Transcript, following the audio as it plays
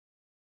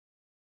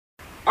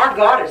Our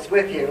God is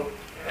with you.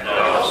 And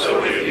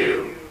also with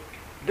you.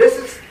 This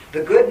is the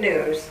good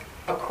news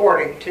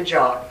according to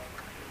John.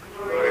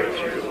 Glory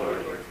to you,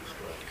 Lord.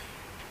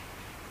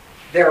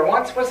 There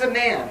once was a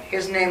man,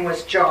 his name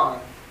was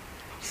John,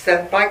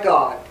 sent by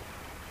God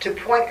to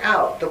point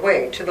out the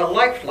way to the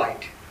life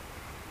light.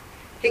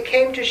 He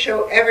came to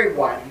show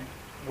everyone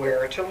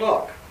where to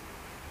look,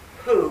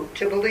 who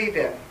to believe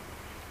in.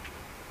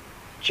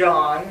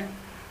 John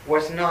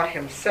was not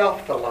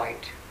himself the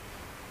light.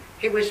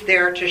 He was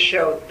there to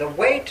show the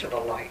way to the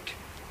light.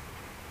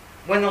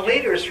 When the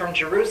leaders from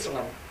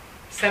Jerusalem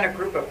sent a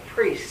group of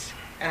priests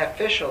and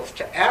officials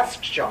to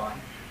ask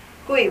John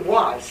who he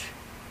was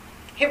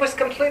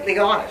completely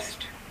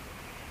honest.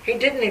 He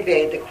didn't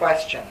evade the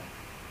question.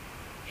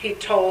 He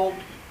told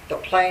the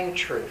plain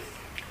truth.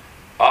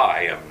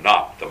 I am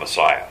not the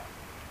Messiah.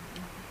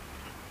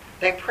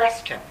 They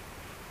pressed him.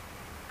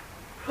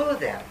 Who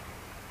then?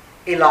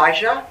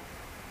 Elijah?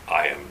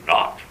 I am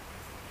not.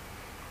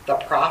 The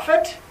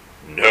prophet?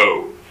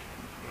 No.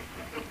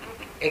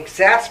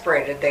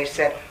 Exasperated, they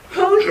said,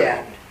 who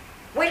then?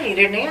 We need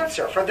an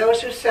answer for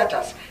those who sent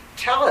us.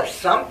 Tell us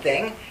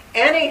something,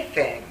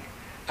 anything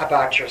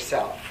about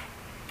yourself.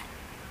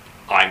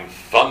 I'm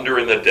thunder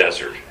in the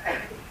desert.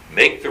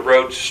 Make the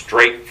road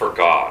straight for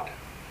God.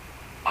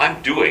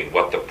 I'm doing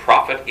what the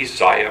prophet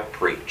Isaiah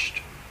preached.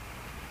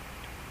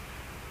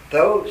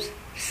 Those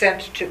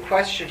sent to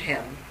question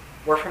him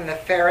were from the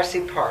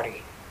Pharisee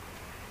party.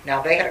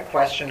 Now they had a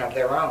question of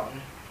their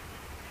own.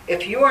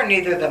 If you are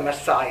neither the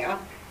Messiah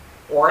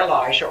or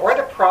Elijah or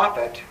the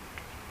prophet,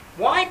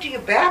 why do you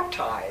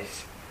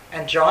baptize?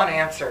 And John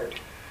answered,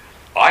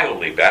 I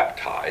only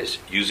baptize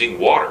using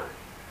water.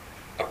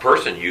 A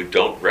person you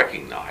don't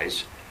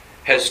recognize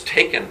has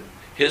taken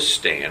his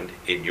stand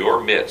in your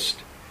midst.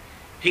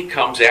 He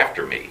comes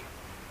after me,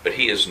 but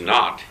he is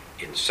not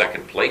in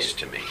second place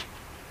to me.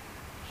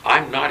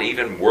 I'm not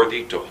even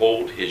worthy to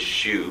hold his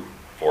shoe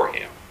for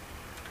him.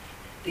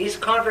 These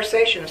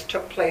conversations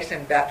took place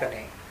in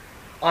Bethany,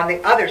 on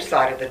the other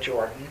side of the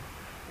Jordan,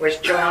 where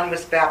John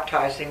was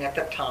baptizing at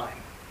the time.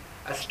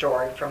 A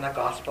story from the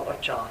Gospel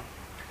of John.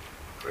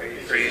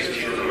 Praise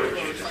to you, Lord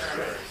Jesus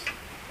Christ.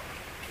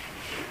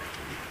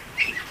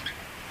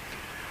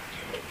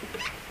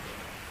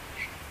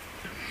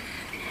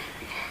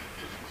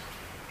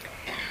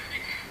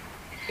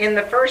 In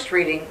the first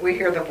reading, we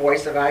hear the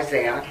voice of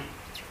Isaiah,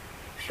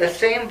 the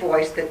same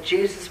voice that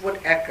Jesus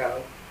would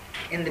echo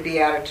in the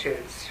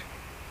Beatitudes.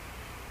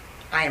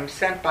 I am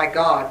sent by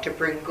God to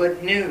bring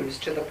good news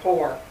to the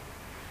poor,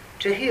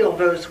 to heal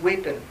those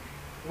weeping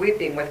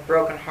with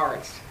broken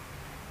hearts,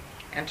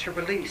 and to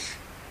release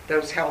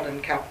those held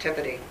in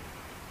captivity.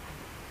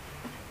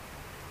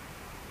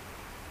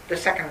 The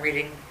second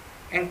reading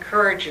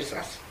encourages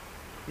us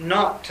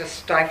not to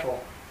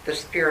stifle the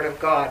Spirit of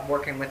God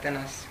working within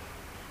us.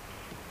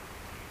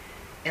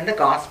 In the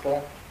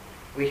Gospel,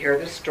 we hear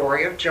the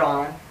story of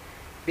John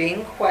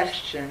being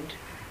questioned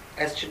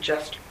as to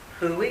just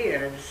who he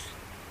is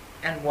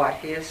and what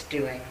he is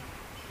doing.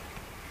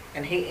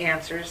 And he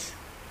answers,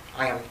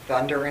 I am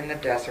thunder in the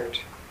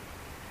desert.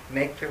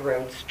 Make the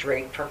road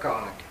straight for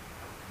God.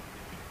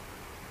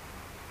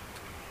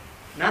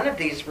 None of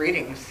these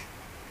readings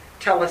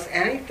tell us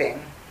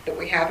anything that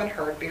we haven't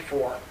heard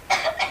before.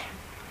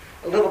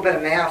 A little bit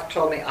of math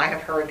told me I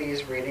have heard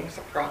these readings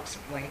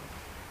approximately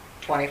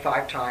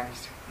 25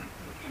 times.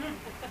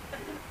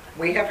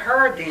 We have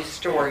heard these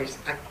stories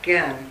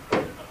again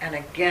and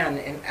again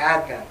in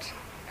Advent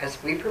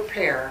as we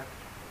prepare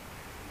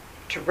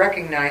to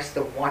recognize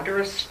the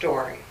wondrous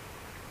story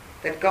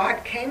that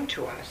God came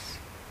to us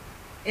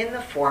in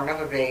the form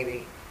of a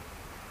baby.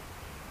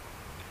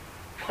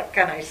 What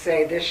can I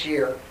say this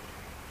year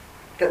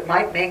that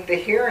might make the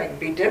hearing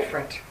be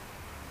different?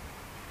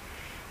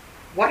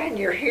 What in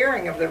your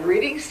hearing of the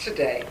readings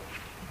today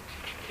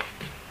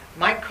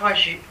might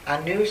cause you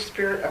a new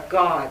Spirit of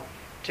God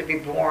to be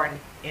born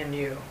in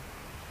you?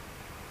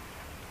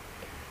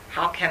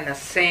 How can the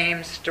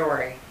same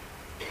story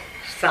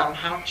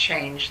somehow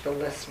change the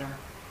listener?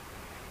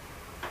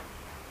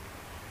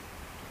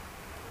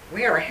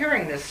 We are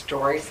hearing this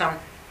story some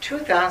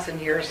 2,000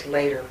 years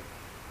later,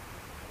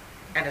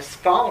 and as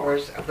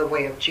followers of the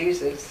way of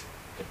Jesus,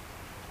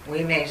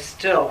 we may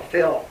still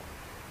feel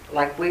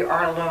like we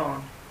are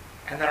alone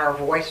and that our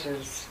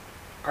voices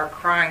are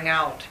crying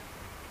out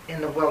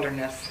in the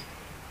wilderness.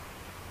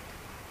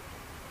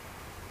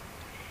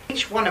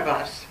 Each one of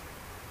us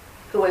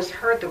who has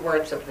heard the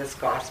words of this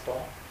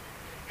gospel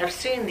have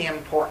seen the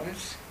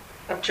importance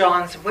of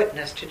John's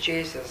witness to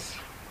Jesus.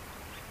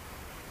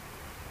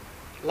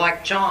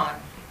 Like John,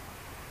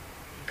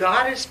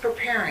 God is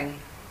preparing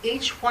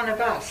each one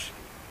of us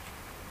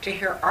to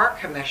hear our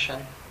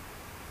commission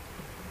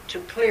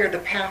to clear the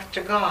path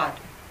to God,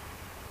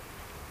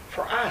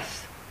 for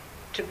us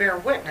to bear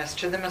witness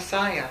to the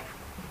Messiah,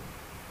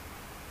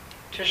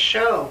 to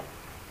show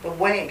the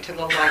way to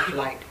the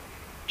lifeline,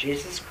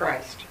 Jesus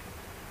Christ,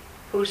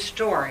 whose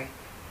story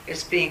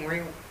is being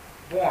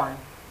reborn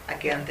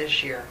again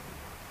this year.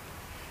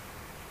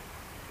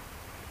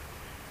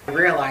 I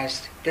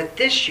realized that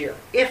this year,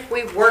 if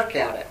we work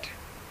at it,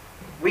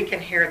 we can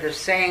hear the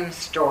same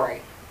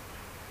story.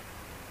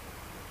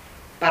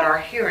 But our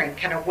hearing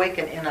can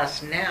awaken in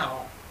us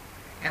now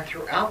and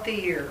throughout the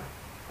year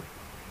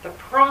the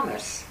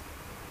promise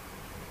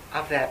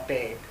of that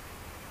babe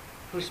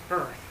whose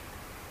birth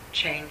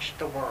changed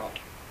the world.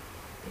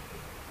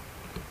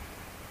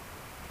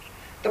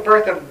 The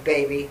birth of a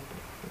baby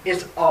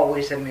is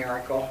always a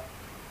miracle.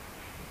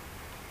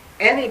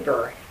 Any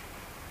birth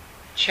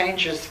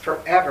changes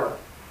forever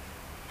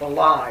the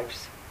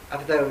lives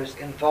of those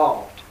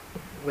involved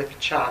with a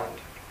child.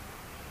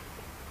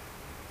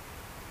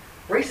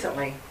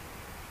 Recently,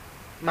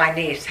 my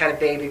niece had a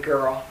baby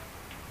girl.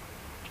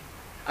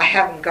 I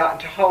haven't gotten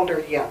to hold her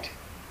yet,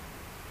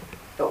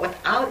 but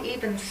without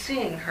even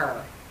seeing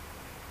her,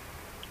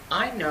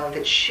 I know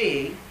that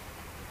she,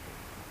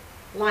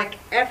 like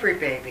every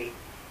baby,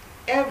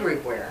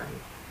 everywhere,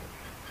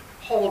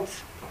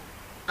 holds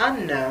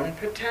unknown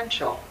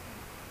potential,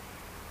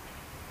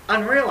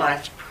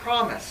 unrealized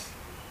promise.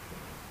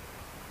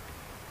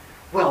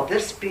 Will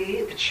this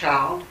be the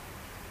child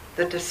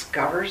that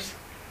discovers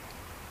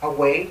a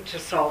way to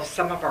solve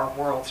some of our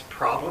world's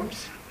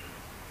problems?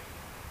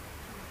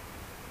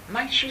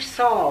 Might she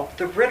solve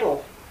the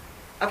riddle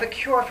of a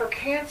cure for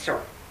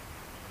cancer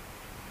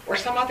or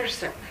some other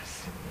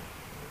sickness?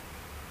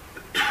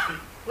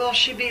 Will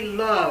she be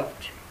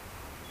loved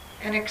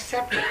and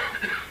accepted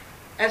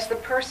as the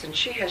person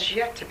she has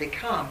yet to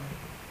become?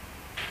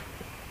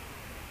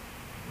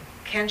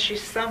 Can she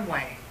some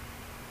way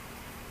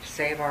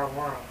save our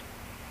world?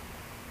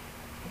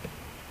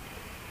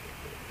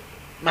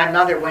 My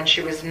mother, when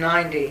she was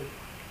 90,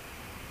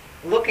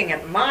 looking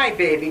at my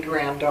baby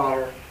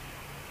granddaughter,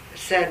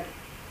 said,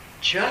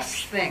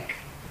 "Just think,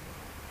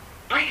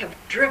 I have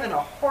driven a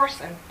horse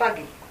and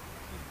buggy,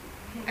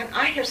 and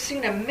I have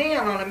seen a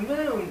man on a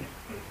moon.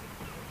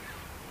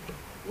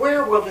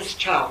 Where will this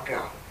child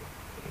go,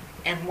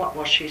 and what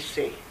will she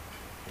see?"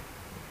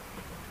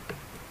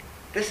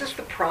 This is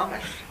the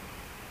promise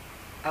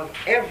of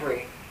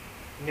every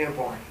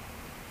newborn.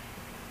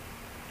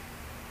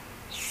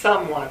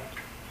 Someone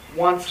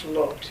once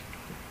looked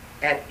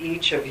at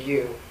each of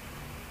you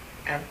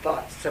and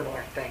thought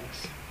similar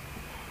things.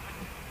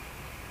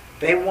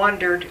 They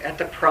wondered at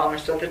the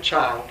promise of the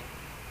child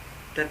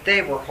that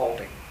they were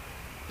holding,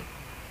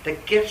 the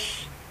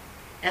gifts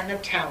and the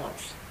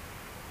talents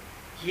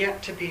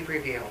yet to be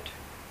revealed.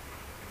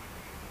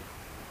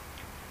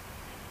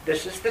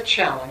 This is the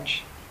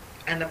challenge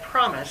and the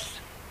promise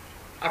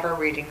of our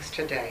readings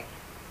today.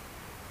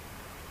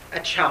 A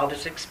child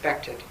is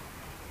expected.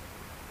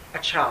 A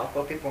child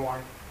will be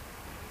born.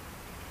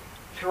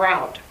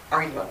 Throughout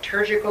our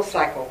liturgical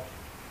cycle,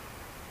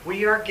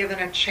 we are given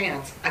a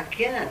chance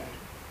again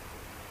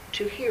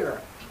to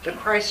hear the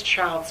Christ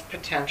child's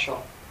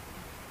potential.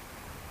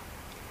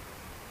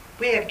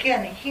 We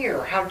again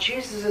hear how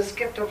Jesus'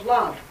 gift of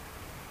love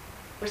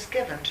was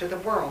given to the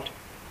world.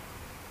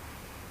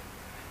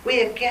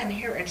 We again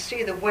hear and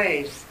see the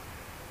ways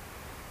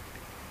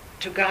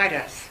to guide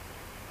us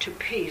to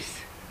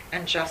peace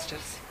and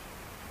justice.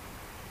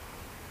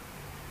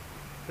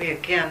 We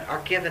again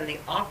are given the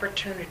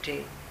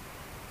opportunity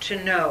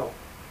to know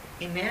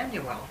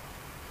Emmanuel,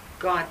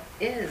 God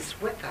is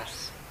with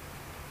us.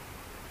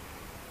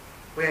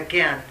 We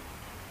again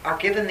are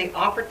given the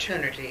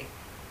opportunity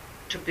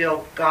to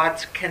build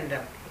God's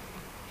kingdom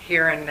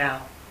here and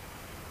now.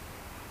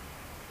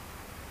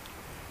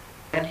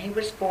 When he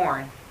was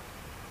born,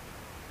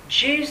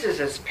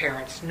 Jesus'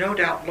 parents no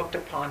doubt looked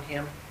upon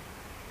him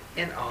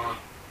in awe.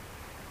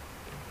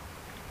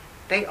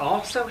 They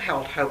also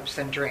held hopes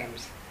and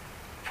dreams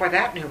for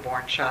that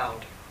newborn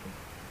child.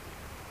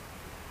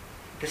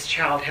 This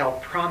child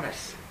held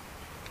promise,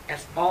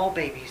 as all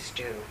babies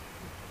do,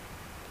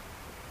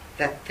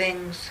 that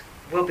things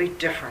will be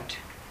different.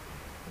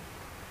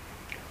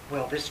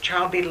 Will this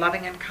child be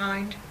loving and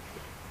kind?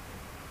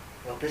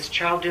 Will this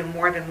child do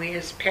more than we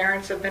as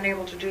parents have been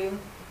able to do?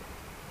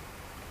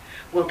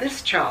 Will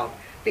this child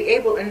be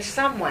able in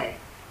some way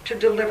to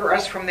deliver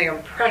us from the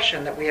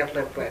oppression that we have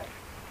lived with?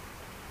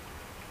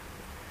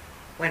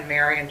 When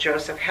Mary and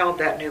Joseph held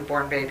that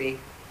newborn baby,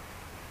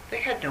 they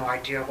had no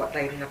idea what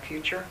lay in the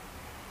future,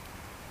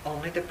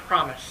 only the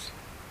promise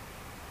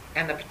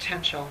and the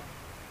potential.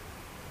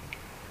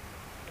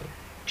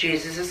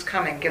 Jesus'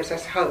 coming gives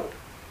us hope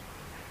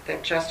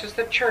that just as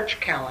the church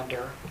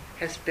calendar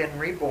has been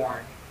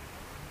reborn,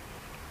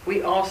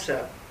 we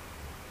also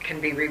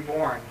can be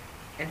reborn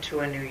into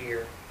a new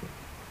year.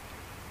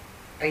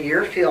 A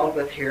year filled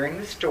with hearing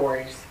the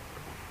stories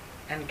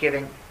and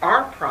giving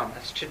our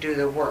promise to do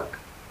the work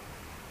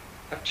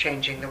of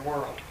changing the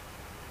world.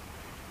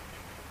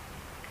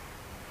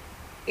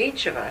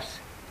 Each of us,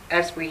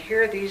 as we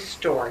hear these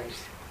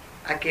stories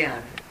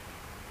again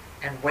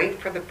and wait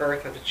for the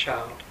birth of the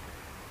child,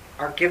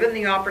 are given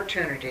the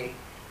opportunity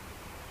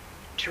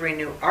to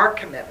renew our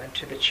commitment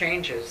to the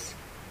changes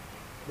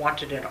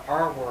wanted in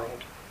our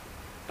world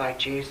by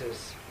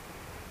Jesus.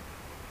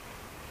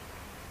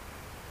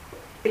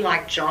 We,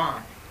 like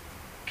John,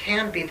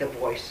 can be the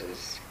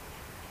voices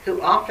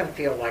who often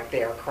feel like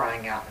they are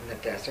crying out in the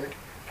desert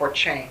for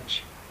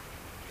change.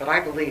 But I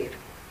believe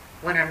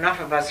when enough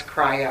of us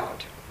cry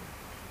out,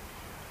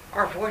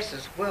 our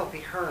voices will be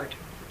heard.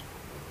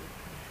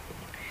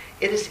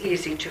 It is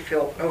easy to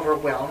feel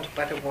overwhelmed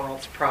by the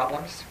world's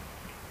problems,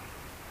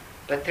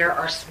 but there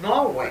are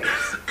small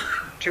ways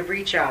to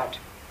reach out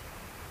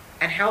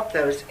and help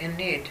those in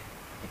need.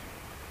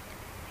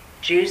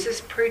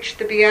 Jesus preached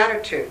the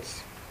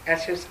Beatitudes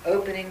as his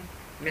opening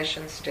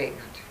mission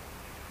statement.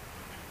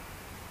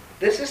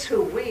 This is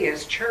who we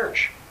as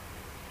church,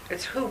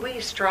 it's who we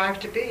strive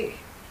to be.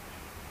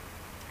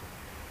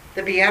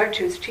 The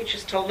Beatitudes teach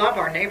us to love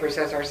our neighbors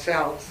as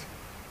ourselves,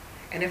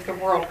 and if the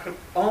world could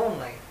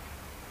only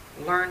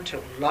learn to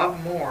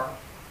love more,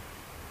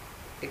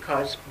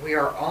 because we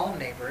are all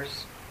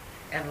neighbors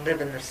and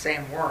live in the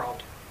same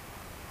world,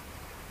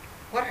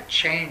 what a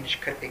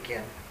change could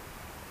begin.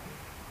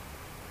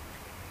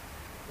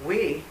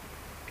 We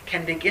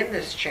can begin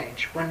this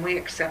change when we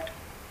accept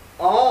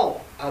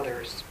all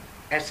others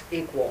as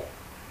equal,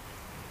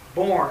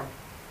 born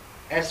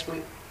as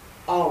we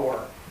all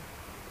were,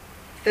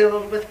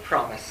 filled with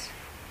promise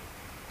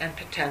and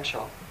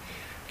potential,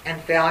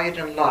 and valued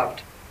and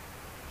loved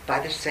by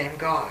the same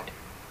God.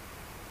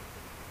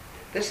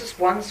 This is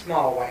one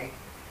small way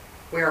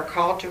we are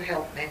called to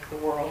help make the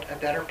world a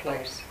better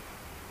place,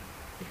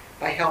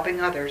 by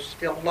helping others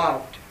feel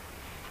loved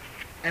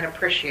and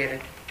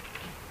appreciated.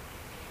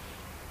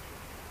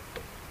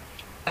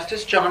 Just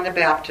as John the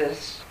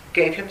Baptist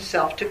gave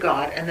himself to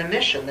God and the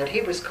mission that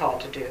he was called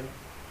to do,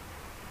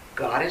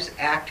 God is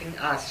asking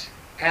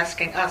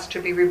us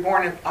to be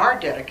reborn in our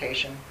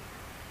dedication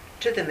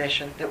to the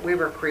mission that we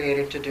were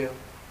created to do,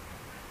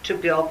 to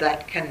build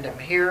that kingdom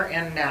here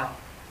and now.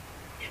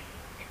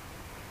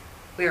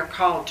 We are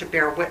called to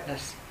bear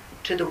witness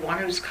to the one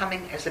who's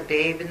coming as a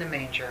babe in the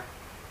manger.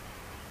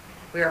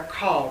 We are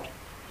called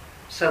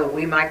so that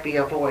we might be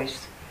a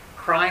voice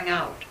crying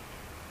out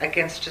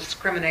against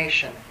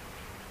discrimination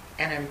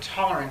and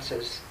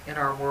intolerances in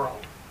our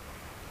world.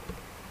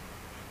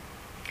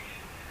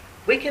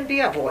 We can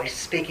be a voice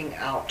speaking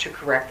out to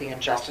correct the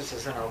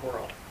injustices in our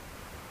world.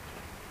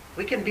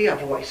 We can be a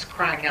voice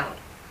crying out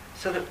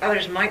so that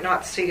others might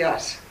not see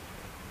us,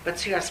 but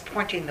see us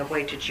pointing the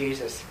way to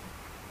Jesus.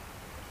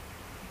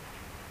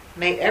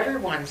 May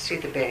everyone see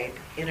the babe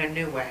in a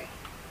new way.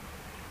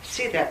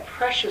 See that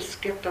precious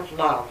gift of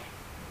love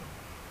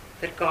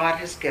that God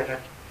has given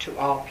to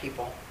all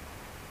people.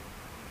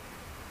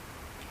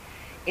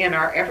 In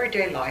our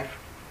everyday life,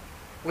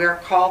 we are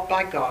called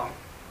by God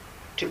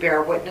to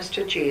bear witness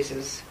to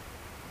Jesus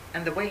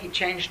and the way he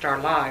changed our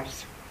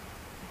lives.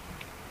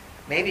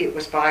 Maybe it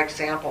was by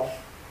example.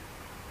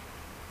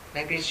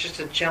 Maybe it's just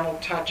a gentle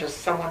touch as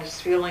someone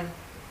is feeling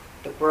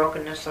the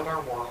brokenness of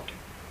our world.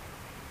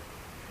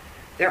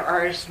 There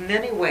are as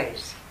many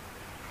ways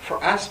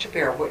for us to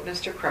bear witness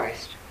to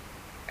Christ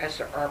as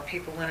there are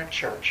people in a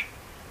church.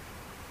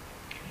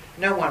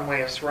 No one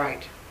way is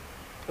right,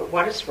 but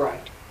what is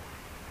right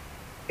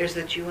is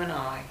that you and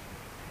I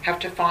have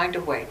to find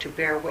a way to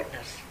bear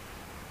witness,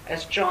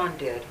 as John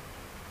did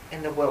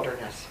in the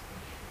wilderness.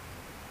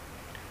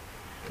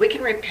 We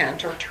can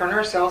repent or turn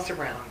ourselves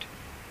around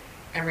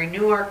and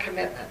renew our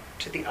commitment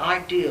to the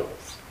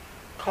ideals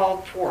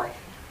called forth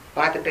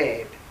by the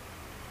babe,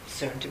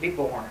 soon to be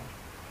born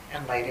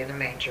and laid in a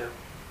manger.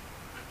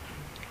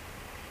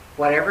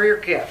 Whatever your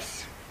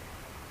gifts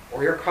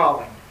or your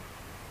calling,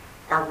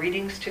 our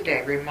readings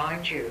today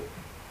remind you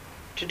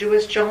to do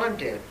as John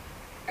did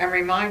and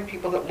remind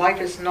people that life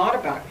is not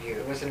about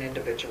you as an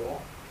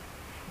individual,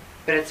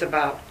 but it's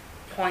about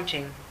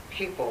pointing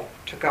people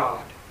to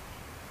God.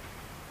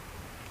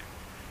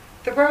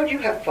 The road you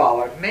have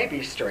followed may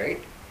be straight,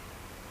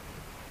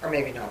 or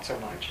maybe not so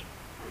much.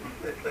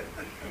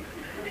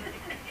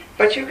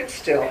 But you can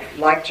still,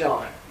 like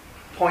John,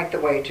 point the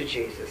way to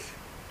Jesus.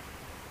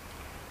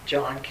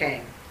 John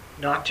came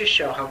not to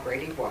show how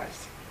great he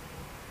was.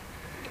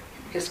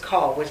 His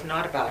call was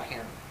not about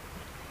him.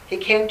 He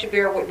came to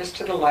bear witness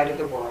to the light of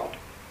the world.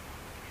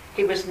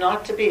 He was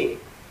not to be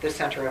the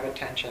center of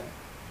attention,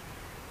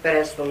 but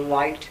as the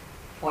light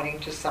pointing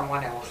to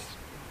someone else.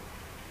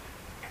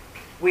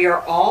 We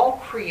are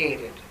all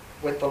created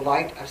with the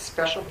light of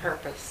special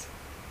purpose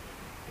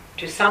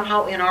to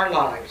somehow in our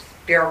lives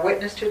bear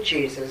witness to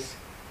Jesus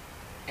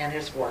and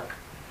his work.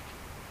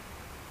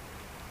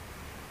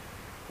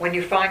 When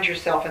you find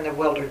yourself in the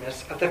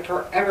wilderness of the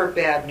forever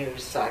bad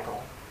news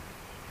cycle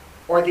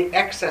or the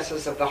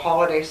excesses of the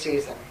holiday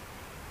season,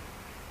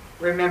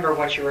 remember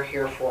what you are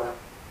here for.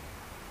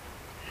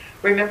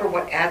 Remember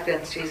what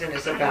Advent season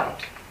is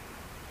about,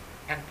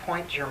 and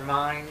point your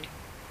mind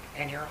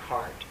and your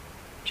heart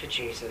to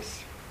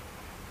Jesus.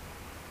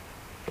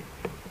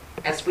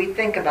 As we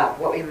think about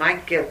what we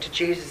might give to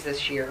Jesus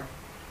this year,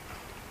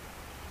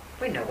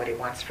 we know what he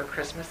wants for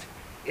Christmas.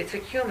 It's a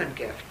human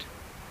gift.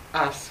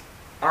 Us,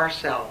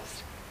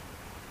 ourselves,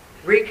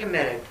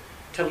 recommitted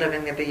to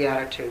living the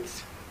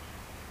Beatitudes.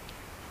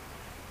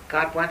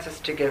 God wants us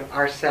to give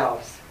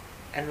ourselves,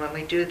 and when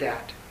we do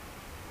that,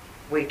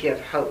 we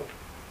give hope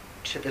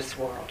to this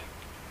world.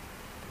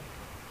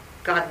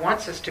 God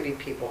wants us to be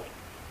people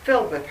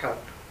filled with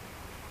hope,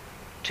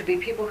 to be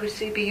people who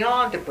see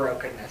beyond the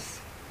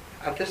brokenness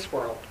of this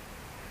world,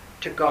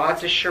 to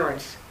God's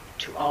assurance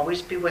to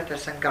always be with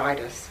us and guide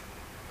us.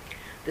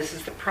 This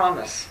is the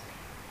promise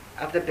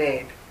of the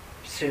babe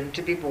soon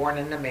to be born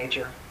in the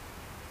manger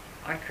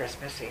on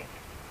Christmas Eve.